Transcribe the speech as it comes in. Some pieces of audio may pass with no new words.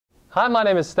Hi, my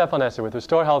name is Stefan Esser with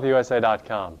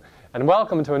restorehealthusa.com, and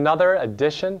welcome to another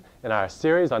edition in our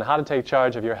series on how to take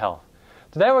charge of your health.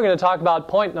 Today we're going to talk about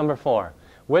point number 4,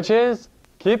 which is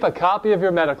keep a copy of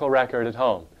your medical record at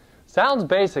home. Sounds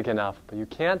basic enough, but you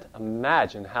can't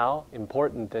imagine how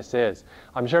important this is.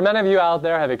 I'm sure many of you out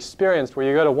there have experienced where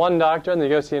you go to one doctor and then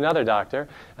you go see another doctor,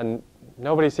 and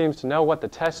nobody seems to know what the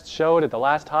tests showed at the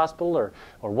last hospital or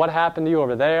what happened to you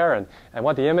over there and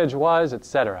what the image was,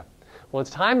 etc. Well, it's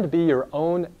time to be your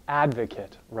own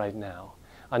advocate right now.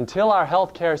 Until our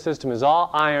healthcare system is all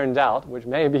ironed out, which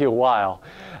may be a while,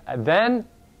 then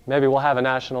maybe we'll have a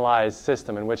nationalized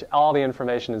system in which all the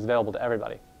information is available to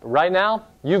everybody. But right now,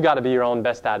 you've got to be your own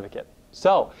best advocate.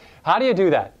 So, how do you do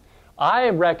that? I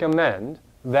recommend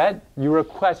that you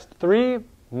request 3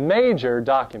 major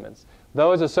documents.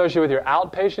 Those associated with your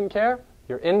outpatient care,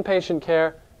 your inpatient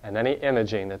care, and any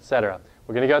imaging, etc.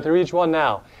 We're going to go through each one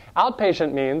now.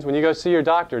 Outpatient means when you go see your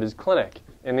doctor at his clinic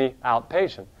in the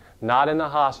outpatient, not in the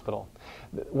hospital.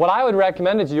 What I would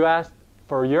recommend is you ask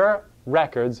for your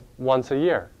records once a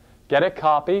year. Get a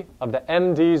copy of the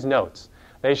MD's notes.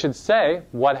 They should say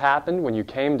what happened when you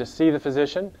came to see the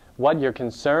physician, what your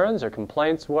concerns or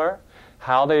complaints were,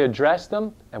 how they addressed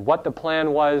them, and what the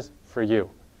plan was for you.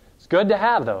 It's good to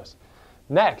have those.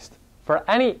 Next, for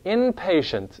any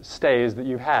inpatient stays that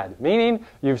you've had, meaning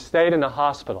you've stayed in a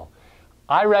hospital,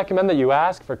 I recommend that you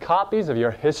ask for copies of your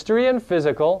history and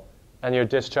physical and your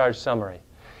discharge summary.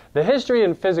 The history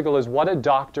and physical is what a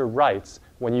doctor writes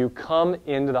when you come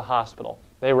into the hospital.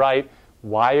 They write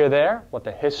why you're there, what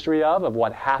the history of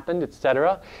what happened,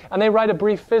 etc. And they write a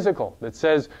brief physical that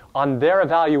says on their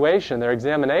evaluation, their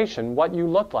examination, what you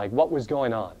looked like, what was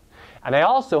going on. And they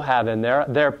also have in there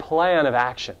their plan of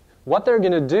action, what they're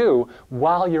going to do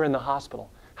while you're in the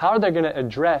hospital. How are they going to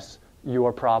address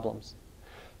your problems?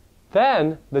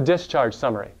 Then the discharge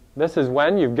summary. This is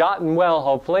when you've gotten well,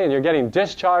 hopefully, and you're getting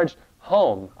discharged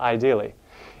home, ideally.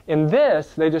 In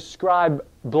this, they describe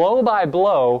blow by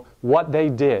blow what they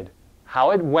did,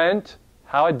 how it went,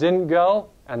 how it didn't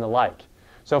go, and the like.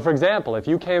 So, for example, if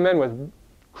you came in with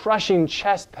crushing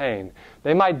chest pain,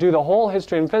 they might do the whole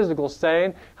history and physical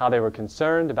saying how they were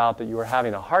concerned about that you were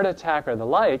having a heart attack or the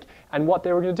like, and what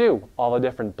they were going to do, all the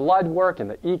different blood work and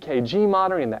the EKG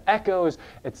monitoring and the echoes,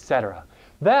 etc.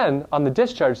 Then, on the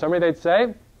discharge summary, they'd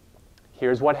say,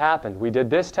 here's what happened. We did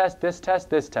this test, this test,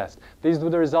 this test. These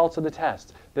were the results of the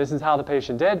test. This is how the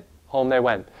patient did. Home they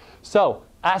went. So,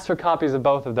 ask for copies of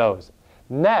both of those.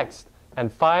 Next,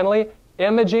 and finally,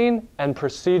 imaging and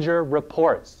procedure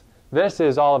reports. This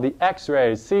is all of the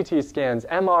x-rays, CT scans,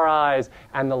 MRIs,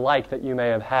 and the like that you may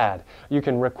have had. You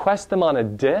can request them on a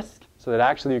disc so that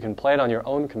actually you can play it on your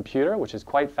own computer, which is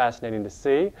quite fascinating to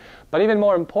see. But even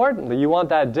more importantly, you want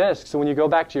that disc so when you go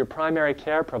back to your primary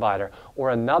care provider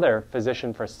or another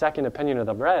physician for a second opinion of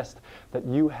the rest, that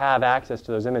you have access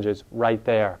to those images right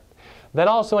there. Then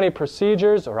also any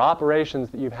procedures or operations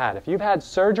that you've had. If you've had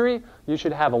surgery, you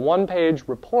should have a 1-page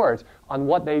report on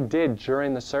what they did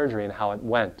during the surgery and how it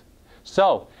went.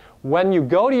 So, when you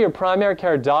go to your primary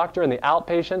care doctor in the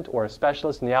outpatient or a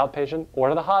specialist in the outpatient or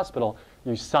to the hospital,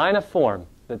 you sign a form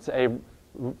that's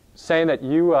saying that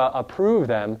you approve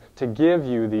them to give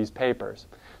you these papers.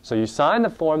 So you sign the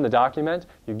form, the document,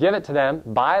 you give it to them.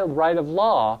 By right of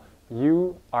law,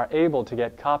 you are able to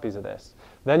get copies of this.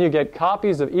 Then you get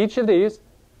copies of each of these.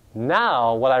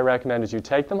 Now, what I recommend is you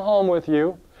take them home with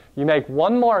you. You make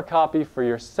one more copy for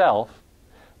yourself.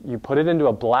 You put it into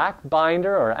a black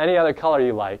binder or any other color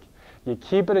you like. You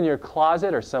keep it in your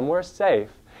closet or somewhere safe.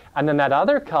 And then that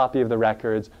other copy of the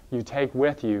records you take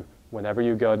with you whenever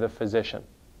you go to the physician.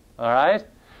 All right?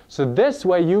 So this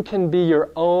way you can be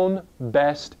your own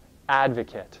best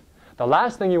advocate. The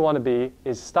last thing you want to be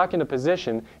is stuck in a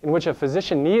position in which a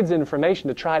physician needs information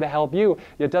to try to help you,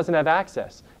 yet doesn't have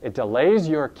access. It delays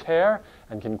your care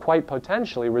and can quite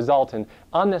potentially result in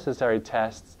unnecessary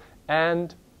tests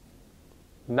and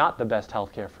not the best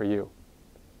health care for you.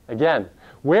 Again,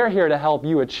 we're here to help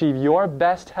you achieve your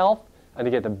best health and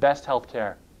to get the best health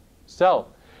care. So,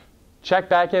 check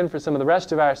back in for some of the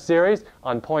rest of our series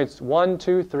on points 1,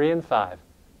 2, 3, and 5.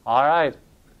 All right.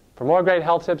 For more great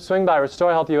health tips, swing by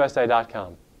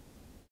restorehealthusa.com.